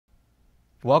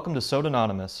Welcome to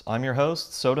Sodanonymous. I'm your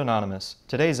host, Sodanonymous.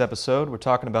 Today's episode, we're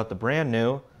talking about the brand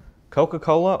new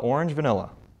Coca-Cola Orange Vanilla.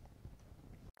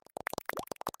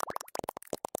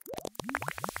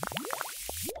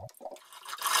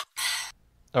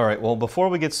 All right, well, before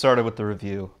we get started with the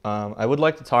review, I would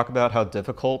like to talk about how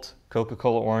difficult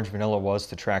Coca-Cola Orange Vanilla was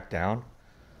to track down.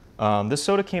 This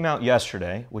soda came out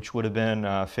yesterday, which would have been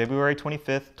February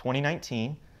 25th,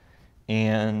 2019.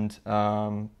 And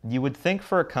you would think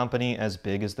for a company as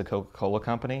big as the Coca-Cola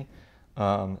company,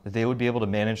 they would be able to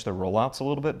manage their rollouts a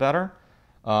little bit better.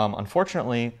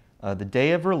 Unfortunately, the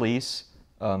day of release,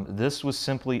 this was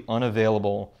simply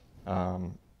unavailable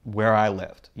where I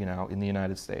lived, in the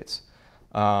United States.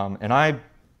 And I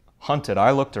hunted,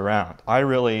 I looked around. I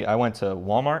went to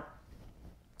Walmart,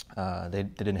 they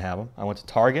didn't have them. I went to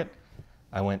Target,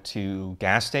 I went to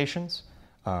gas stations.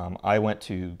 I went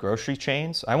to grocery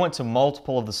chains. I went to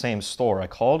multiple of the same store. I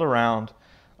called around.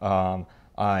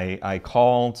 I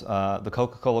called the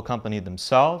Coca-Cola company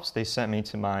themselves. They sent me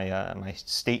to my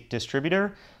state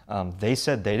distributor. They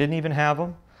said they didn't even have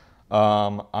them.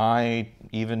 I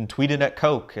even tweeted at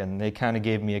Coke, and they kind of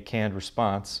gave me a canned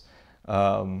response.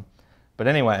 But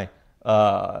anyway,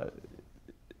 on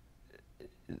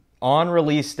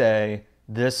release day,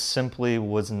 this simply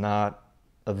was not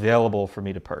available for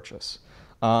me to purchase.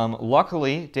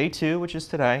 Luckily, day two, which is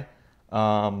today,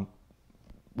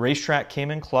 Racetrack came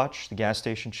in clutch, the gas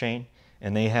station chain,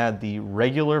 and they had the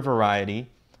regular variety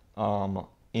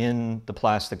in the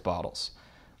plastic bottles.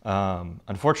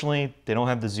 Unfortunately, they don't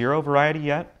have the zero variety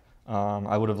yet.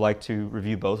 I would have liked to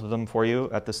review both of them for you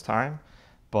at this time,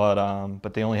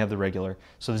 but they only have the regular.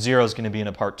 So the zero is going to be in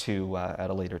a part two at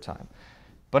a later time.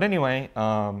 But anyway,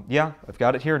 yeah, I've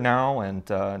got it here now, and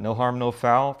no harm, no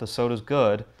foul. The soda's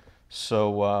good.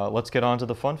 So let's get on to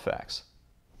the fun facts.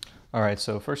 All right,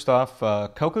 so first off,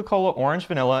 Coca-Cola Orange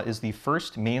Vanilla is the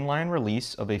first mainline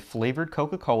release of a flavored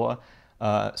Coca-Cola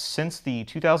since the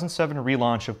 2007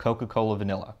 relaunch of Coca-Cola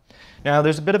Vanilla. Now,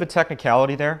 there's a bit of a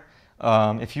technicality there.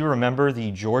 If you remember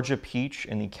the Georgia Peach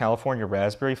and the California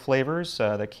Raspberry flavors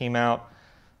that came out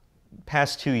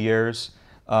past 2 years,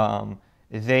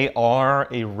 they are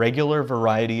a regular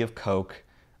variety of Coke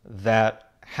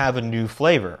that have a new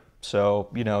flavor. So,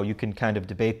 you can kind of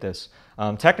debate this.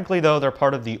 Technically, though, they're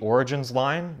part of the Origins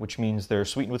line, which means they're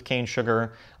sweetened with cane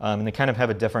sugar, and they kind of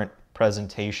have a different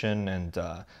presentation and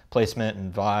placement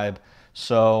and vibe.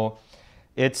 So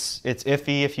it's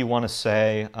iffy if you want to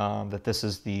say that this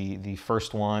is the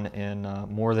first one in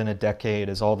more than a decade,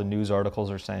 as all the news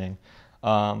articles are saying.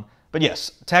 But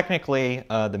yes, technically,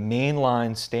 the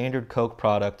mainline standard Coke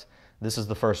product, this is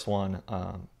the first one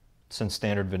since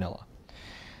standard vanilla.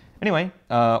 Anyway,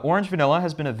 Orange Vanilla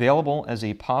has been available as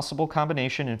a possible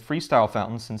combination in Freestyle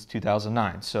fountains since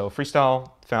 2009. So Freestyle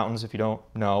fountains, if you don't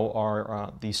know,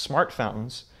 are these smart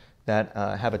fountains that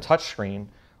have a touch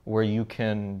screen where you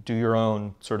can do your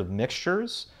own sort of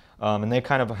mixtures. And they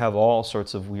kind of have all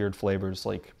sorts of weird flavors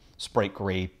like Sprite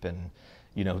grape and,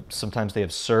 sometimes they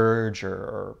have Surge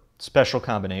or special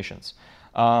combinations.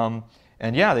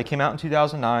 And yeah, they came out in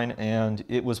 2009, and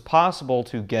it was possible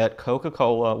to get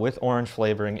Coca-Cola with orange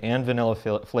flavoring and vanilla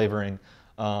flavoring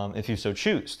if you so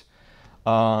choose.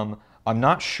 I'm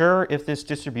not sure if this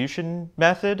distribution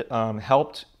method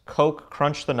helped Coke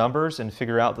crunch the numbers and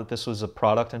figure out that this was a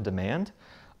product in demand,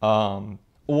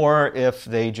 or if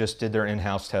they just did their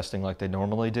in-house testing like they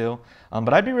normally do.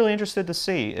 But I'd be really interested to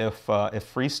see if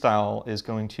Freestyle is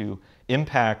going to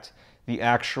impact the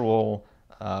actual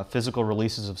physical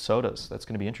releases of sodas. That's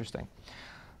going to be interesting.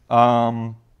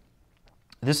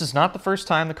 This is not the first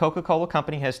time the Coca-Cola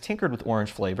company has tinkered with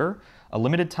orange flavor. A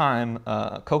limited time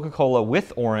Coca-Cola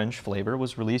with orange flavor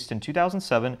was released in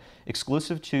 2007,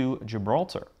 exclusive to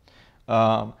Gibraltar.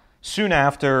 Soon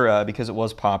after, because it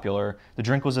was popular, the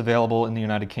drink was available in the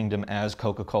United Kingdom as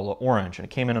Coca-Cola Orange, and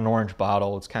it came in an orange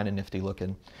bottle. It's kind of nifty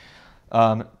looking.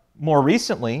 More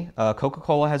recently,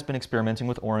 Coca-Cola has been experimenting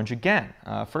with orange again,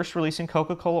 first releasing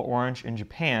Coca-Cola Orange in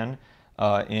Japan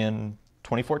in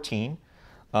 2014,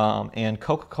 and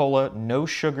Coca-Cola No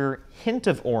Sugar Hint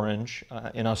of Orange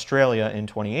in Australia in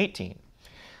 2018.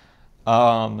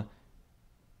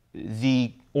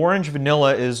 The Orange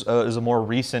Vanilla is a more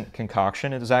recent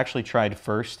concoction. It was actually tried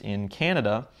first in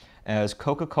Canada as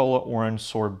Coca-Cola Orange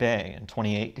Sorbet in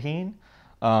 2018.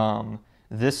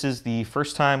 This is the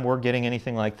first time we're getting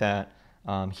anything like that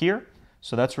here,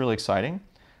 so that's really exciting.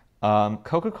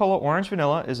 Coca-Cola Orange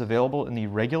Vanilla is available in the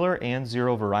regular and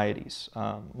zero varieties.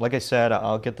 Like I said,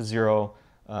 I'll get the zero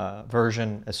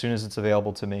version as soon as it's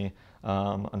available to me.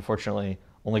 Unfortunately,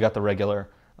 only got the regular,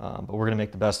 but we're going to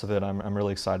make the best of it. I'm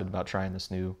really excited about trying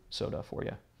this new soda for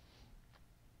you.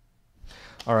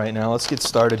 All right, now let's get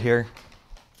started here.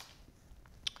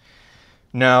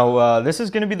 Now, this is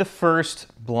going to be the first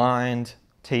blind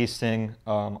tasting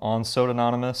on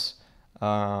Sodanonymous.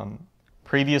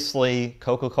 Previously,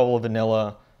 Coca-Cola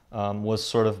Vanilla was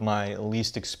sort of my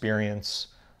least experience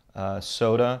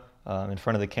soda in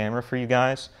front of the camera for you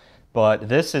guys. But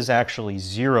this is actually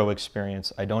zero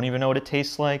experience. I don't even know what it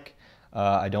tastes like.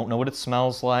 I don't know what it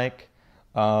smells like.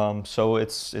 So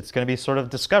it's going to be sort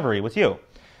of discovery with you.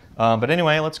 But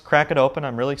anyway, let's crack it open.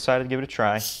 I'm really excited to give it a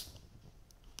try.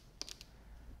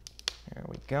 There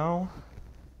we go.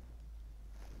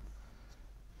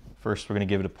 First, we're going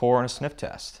to give it a pour and a sniff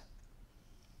test.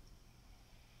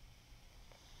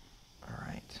 All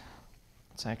right.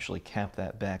 Let's actually cap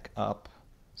that back up.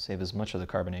 Save as much of the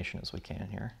carbonation as we can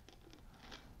here.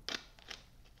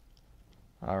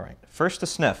 All right. First, a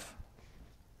sniff.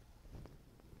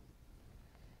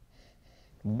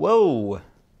 Whoa.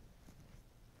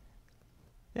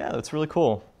 Yeah, that's really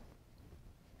cool.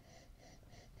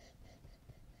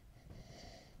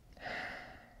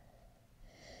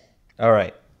 All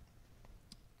right.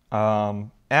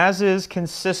 As is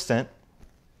consistent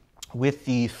with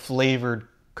the flavored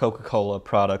Coca-Cola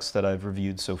products that I've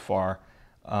reviewed so far,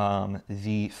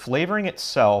 the flavoring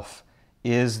itself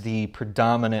is the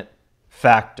predominant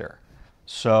factor.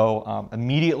 So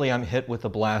immediately I'm hit with a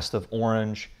blast of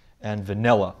orange and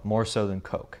vanilla, more so than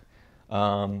Coke.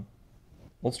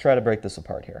 Let's try to break this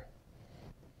apart here.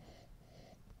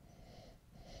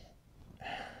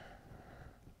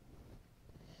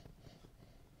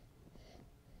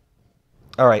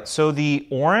 All right, so the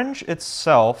orange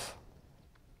itself,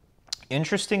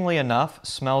 interestingly enough,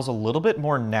 smells a little bit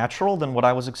more natural than what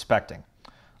I was expecting.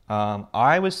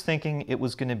 I was thinking it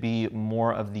was going to be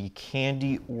more of the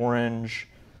candy orange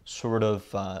sort of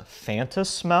Fanta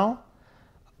smell,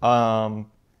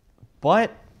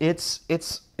 but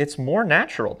it's more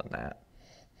natural than that.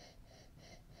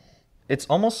 It's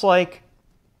almost like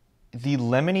the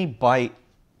lemony bite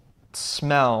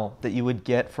smell that you would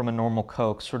get from a normal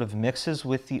Coke sort of mixes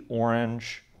with the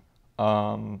orange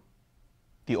flavoring,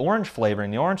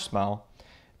 the orange smell,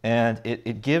 and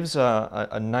it gives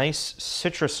a nice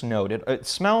citrus note. It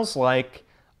smells like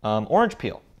orange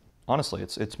peel. Honestly,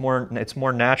 it's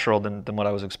more natural than what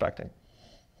I was expecting.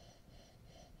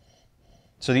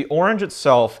 So the orange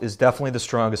itself is definitely the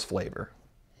strongest flavor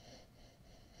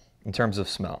in terms of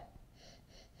smell.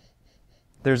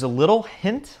 There's a little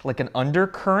hint, like an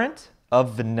undercurrent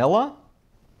of vanilla.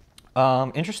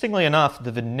 Interestingly enough,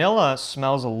 the vanilla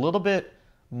smells a little bit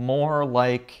more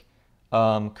like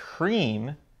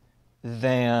cream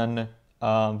than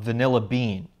vanilla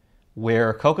bean,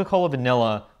 where Coca-Cola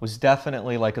Vanilla was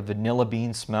definitely like a vanilla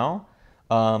bean smell.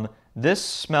 This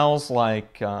smells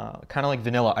like kind of like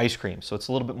vanilla ice cream, so it's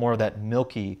a little bit more of that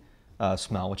milky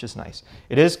smell, which is nice.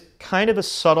 It is kind of a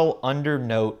subtle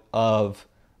undernote of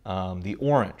the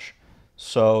orange,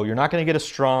 so you're not going to get a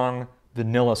strong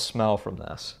vanilla smell from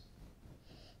this.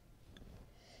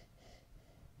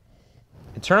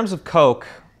 In terms of Coke,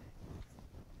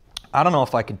 I don't know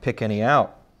if I could pick any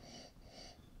out.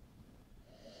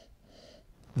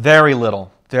 Very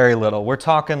little, very little. We're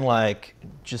talking like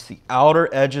just the outer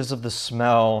edges of the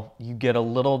smell. You get a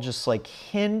little just like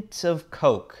hint of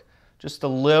Coke, just a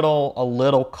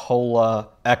little cola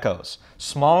echoes.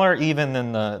 Smaller even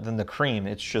than the cream.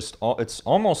 It's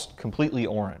almost completely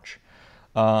orange.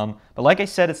 But like I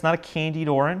said, it's not a candied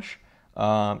orange.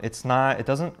 It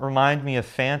doesn't remind me of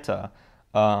Fanta.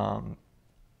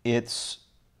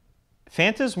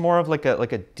 Fanta's more of like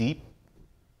a deep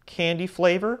candy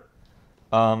flavor.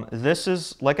 This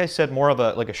is, like I said, more of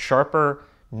a sharper,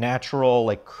 natural,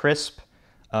 like crisp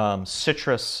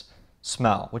citrus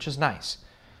smell, which is nice.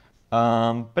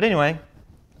 But anyway,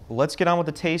 let's get on with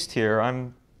the taste here.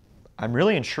 I'm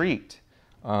really intrigued.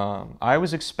 I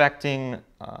was expecting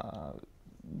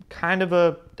kind of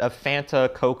a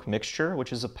Fanta Coke mixture,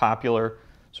 which is a popular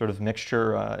sort of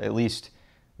mixture. At least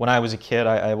when I was a kid,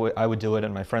 I would do it,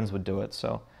 and my friends would do it.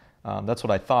 So that's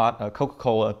what I thought.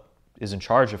 Coca-Cola is in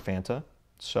charge of Fanta,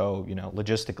 so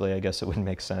logistically, I guess it would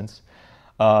make sense.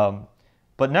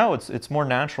 But no, it's more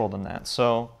natural than that.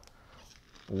 So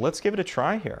let's give it a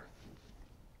try here.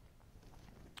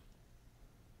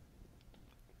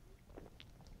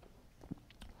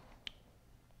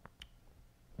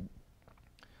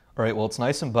 All right, well, it's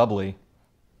nice and bubbly,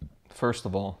 first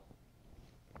of all.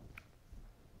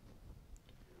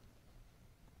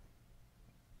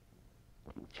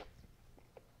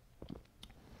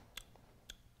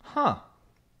 Huh.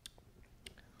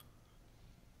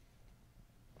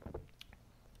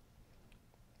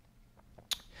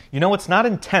 It's not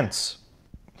intense.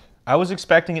 I was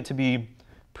expecting it to be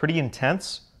pretty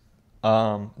intense.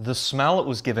 The smell it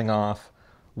was giving off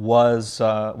was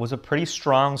a pretty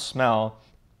strong smell.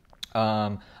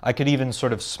 I could even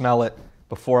sort of smell it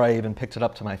before I even picked it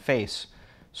up to my face.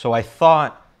 So I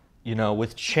thought, you know,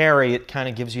 with cherry, it kind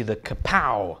of gives you the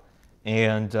kapow.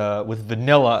 And with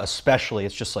vanilla especially,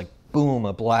 it's just like, boom,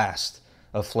 a blast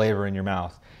of flavor in your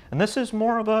mouth. And this is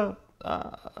more of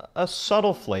a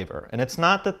subtle flavor. And it's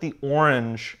not that the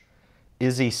orange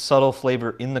is a subtle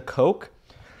flavor in the Coke.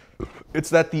 It's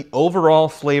that the overall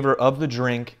flavor of the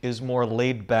drink is more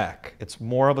laid back. It's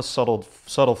more of a subtle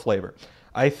flavor.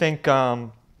 I think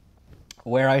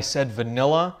where I said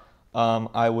vanilla,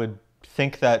 I would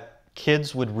think that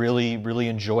kids would really, really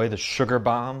enjoy the sugar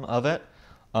bomb of it.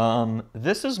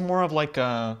 This is more of like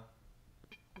a...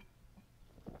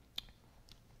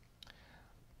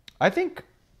 I think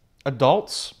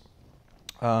adults,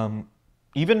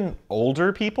 even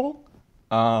older people,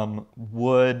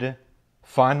 would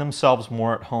find themselves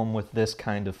more at home with this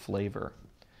kind of flavor.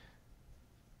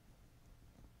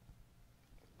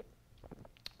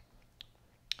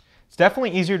 It's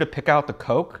definitely easier to pick out the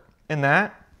Coke in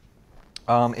that.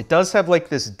 It does have like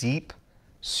this deep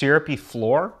syrupy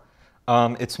floor.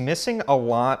 It's missing a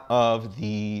lot of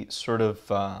the sort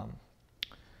of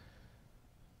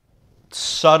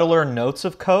subtler notes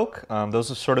of Coke. Those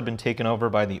have sort of been taken over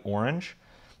by the orange.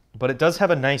 But it does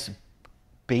have a nice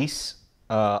base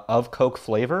of Coke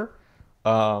flavor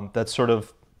that sort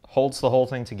of holds the whole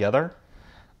thing together.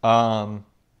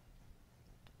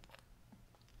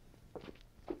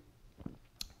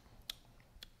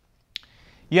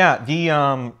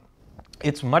 Yeah,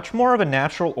 it's much more of a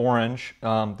natural orange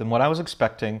than what I was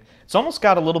expecting. It's almost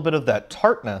got a little bit of that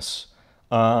tartness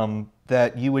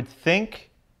that you would think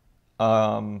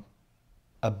a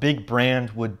big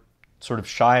brand would sort of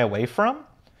shy away from.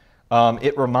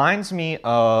 It reminds me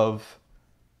of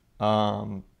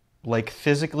like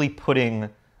physically putting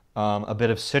a bit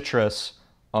of citrus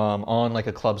on like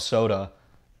a club soda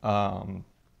and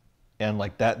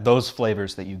like those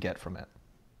flavors that you get from it.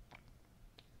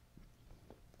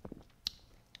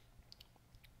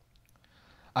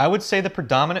 I would say the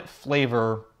predominant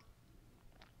flavor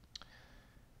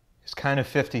is kind of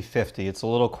 50-50. It's a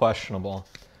little questionable.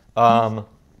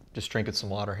 Just drinking some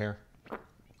water here.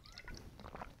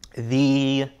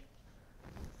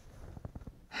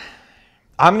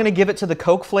 I'm going to give it to the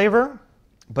Coke flavor,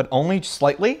 but only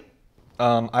slightly.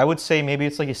 I would say maybe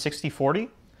it's like a 60-40,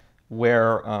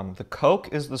 where the Coke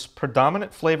is this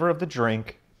predominant flavor of the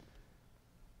drink,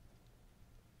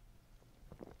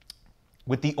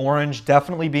 with the orange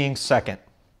definitely being second.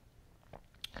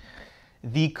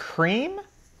 The cream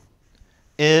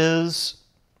is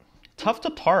tough to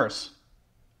parse.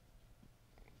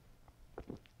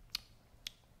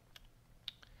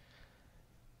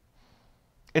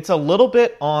 It's a little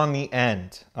bit on the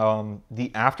end.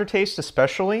 The aftertaste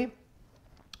especially,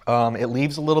 it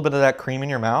leaves a little bit of that cream in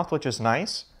your mouth, which is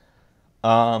nice.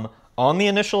 On the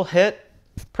initial hit,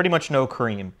 pretty much no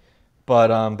cream.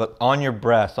 But on your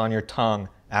breath, on your tongue,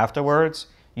 afterwards,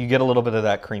 you get a little bit of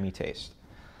that creamy taste.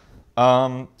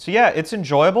 So yeah, it's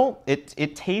enjoyable.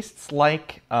 It tastes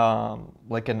like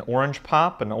an orange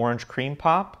pop, an orange cream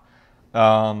pop.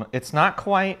 It's not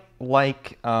quite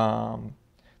like...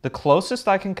 the closest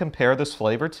I can compare this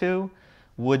flavor to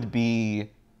would be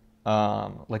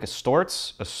like a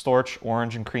Storch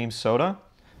orange and cream soda.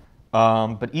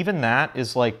 But even that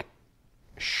is like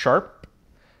sharp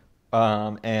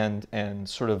and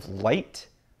sort of light.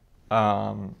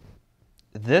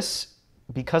 This,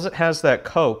 because it has that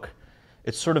Coke,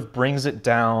 it sort of brings it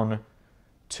down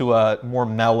to a more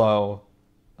mellow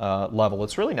level.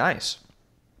 It's really nice.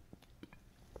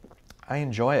 I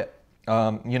enjoy it.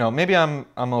 You know, maybe I'm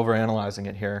overanalyzing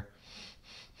it here.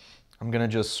 I'm gonna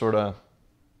just sort of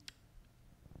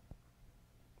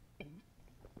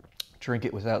drink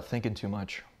it without thinking too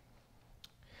much.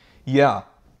 Yeah,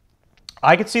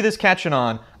 I could see this catching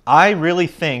on. I really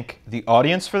think the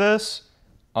audience for this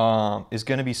is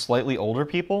going to be slightly older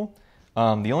people.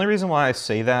 The only reason why I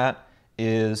say that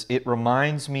is it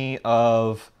reminds me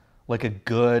of like a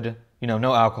good, you know,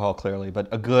 no alcohol clearly, but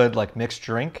a good like mixed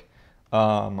drink.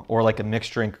 Or like a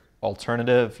mixed drink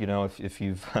alternative. You know, if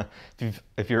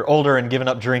you're older and given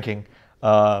up drinking,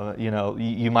 you know,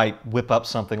 you might whip up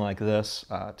something like this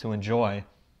to enjoy.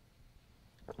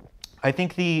 I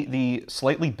think the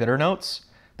slightly bitter notes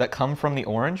that come from the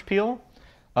orange peel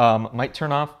might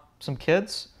turn off some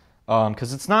kids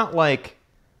because it's not like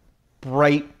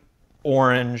bright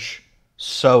orange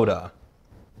soda.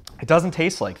 It doesn't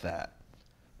taste like that.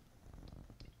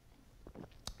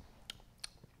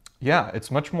 Yeah, it's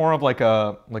much more of like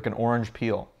an orange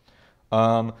peel.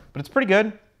 But it's pretty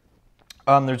good.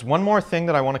 There's one more thing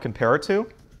that I want to compare it to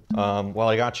while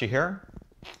I got you here.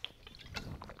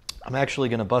 I'm actually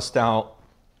going to bust out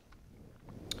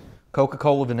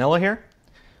Coca-Cola vanilla here.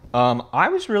 I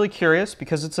was really curious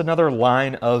because it's another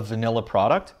line of vanilla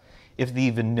product. If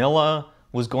the vanilla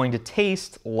was going to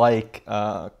taste like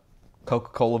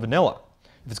Coca-Cola vanilla,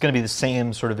 if it's going to be the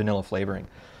same sort of vanilla flavoring.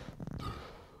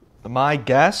 My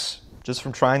guess, just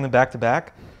from trying them back to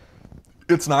back,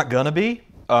 it's not going to be.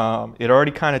 It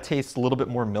already kind of tastes a little bit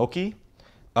more milky,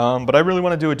 but I really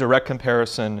want to do a direct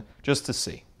comparison just to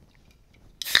see.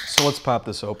 So let's pop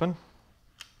this open.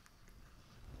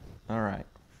 All right.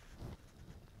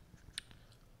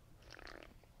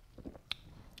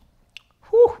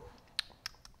 Whew.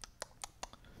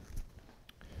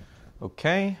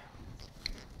 Okay.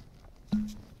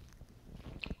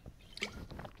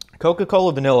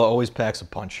 Coca-Cola vanilla always packs a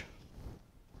punch.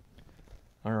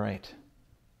 All right.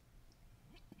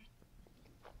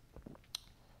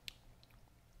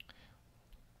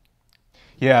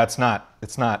 Yeah, it's not.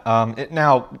 It's not.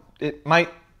 Now, it might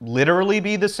literally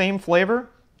be the same flavor,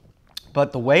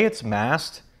 but the way it's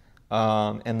masked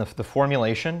and the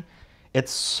formulation,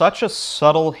 it's such a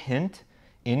subtle hint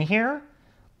in here.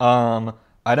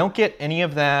 I don't get any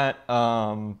of that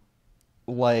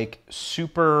like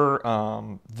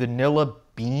super vanilla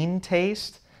bean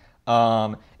taste.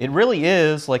 It really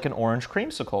is like an orange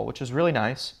creamsicle, which is really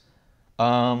nice.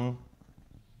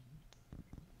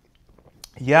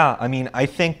 Yeah, I mean, I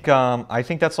think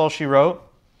that's all she wrote.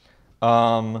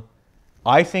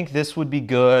 I think this would be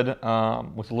good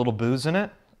with a little booze in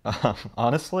it,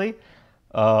 honestly.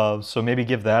 So maybe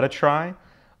give that a try.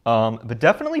 But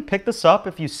definitely pick this up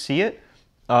if you see it.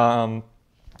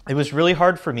 It was really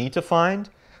hard for me to find,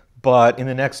 but in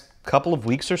the next couple of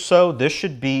weeks or so, this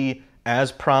should be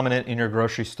as prominent in your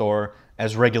grocery store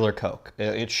as regular Coke.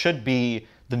 It should be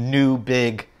the new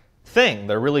big thing.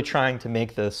 They're really trying to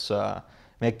make this a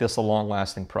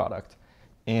long-lasting product.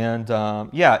 And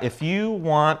yeah, if you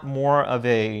want more of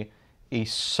a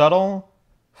subtle,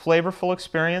 flavorful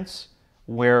experience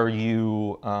where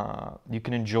you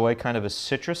can enjoy kind of a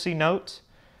citrusy note,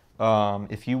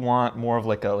 if you want more of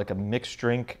like a mixed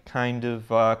drink kind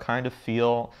of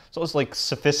feel, so it's like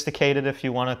sophisticated if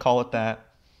you want to call it that,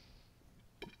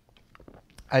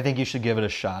 I think you should give it a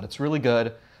shot. It's really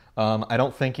good. I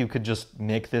don't think you could just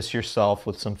make this yourself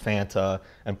with some Fanta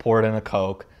and pour it in a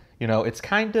Coke. You know, it's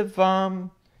kind of,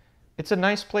 it's a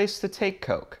nice place to take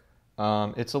Coke.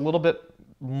 It's a little bit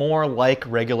more like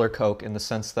regular Coke in the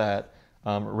sense that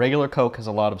regular Coke has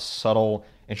a lot of subtle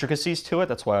intricacies to it.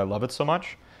 That's why I love it so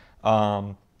much.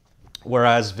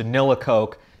 Whereas vanilla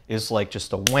Coke is like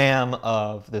just a wham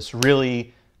of this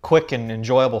really quick and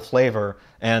enjoyable flavor,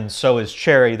 and so is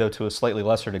cherry, though to a slightly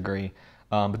lesser degree.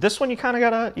 But this one you kind of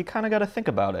gotta think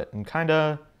about it and kind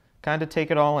of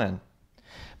take it all in.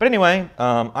 But anyway,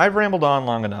 I've rambled on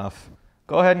long enough.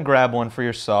 Go ahead and grab one for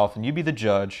yourself, and you be the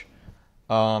judge.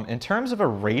 In terms of a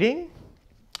rating,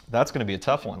 that's going to be a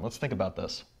tough one. Let's think about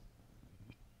this.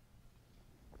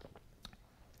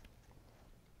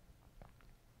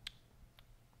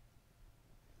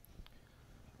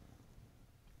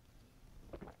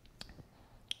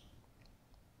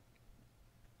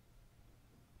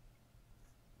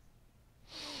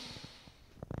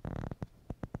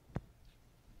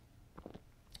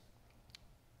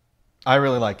 I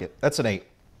really like it. That's an 8.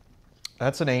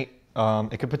 That's an 8.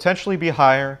 It could potentially be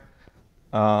higher.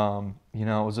 You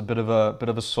know, it was a bit of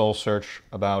a soul search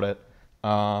about it.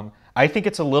 I think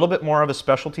it's a little bit more of a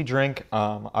specialty drink.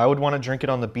 I would want to drink it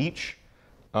on the beach.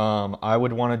 I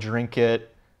would want to drink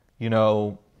it, you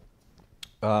know,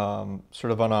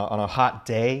 sort of on a hot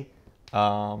day.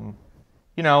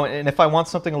 You know, and if I want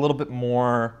something a little bit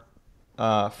more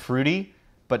fruity,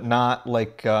 but not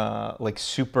like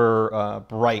super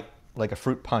bright, like a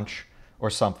fruit punch or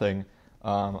something,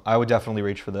 I would definitely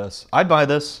reach for this. I'd buy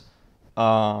this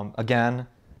again,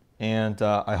 and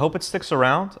I hope it sticks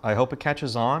around. I hope it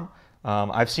catches on.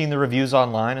 I've seen the reviews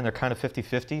online, and they're kind of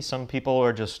 50-50. Some people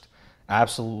are just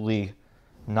absolutely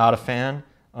not a fan,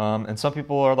 and some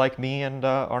people are like me and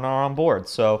are not on board.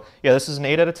 So yeah, this is an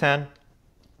 8 out of 10.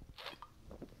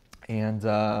 And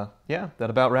yeah, that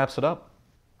about wraps it up.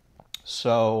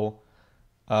 So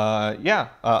yeah,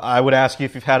 I would ask you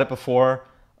if you've had it before,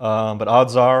 but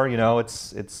odds are, you know,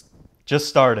 it's just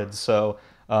started. So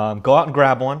go out and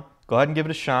grab one. Go ahead and give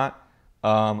it a shot.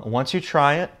 Once you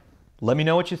try it, let me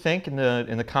know what you think in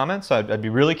the comments. I'd be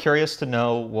really curious to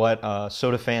know what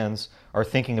soda fans are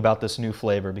thinking about this new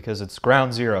flavor, because it's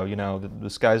ground zero. You know, the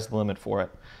sky's the limit for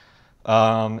it.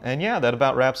 And yeah, that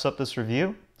about wraps up this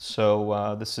review.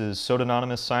 So this is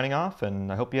Sodanonymous signing off,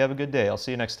 and I hope you have a good day. I'll see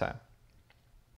you next time.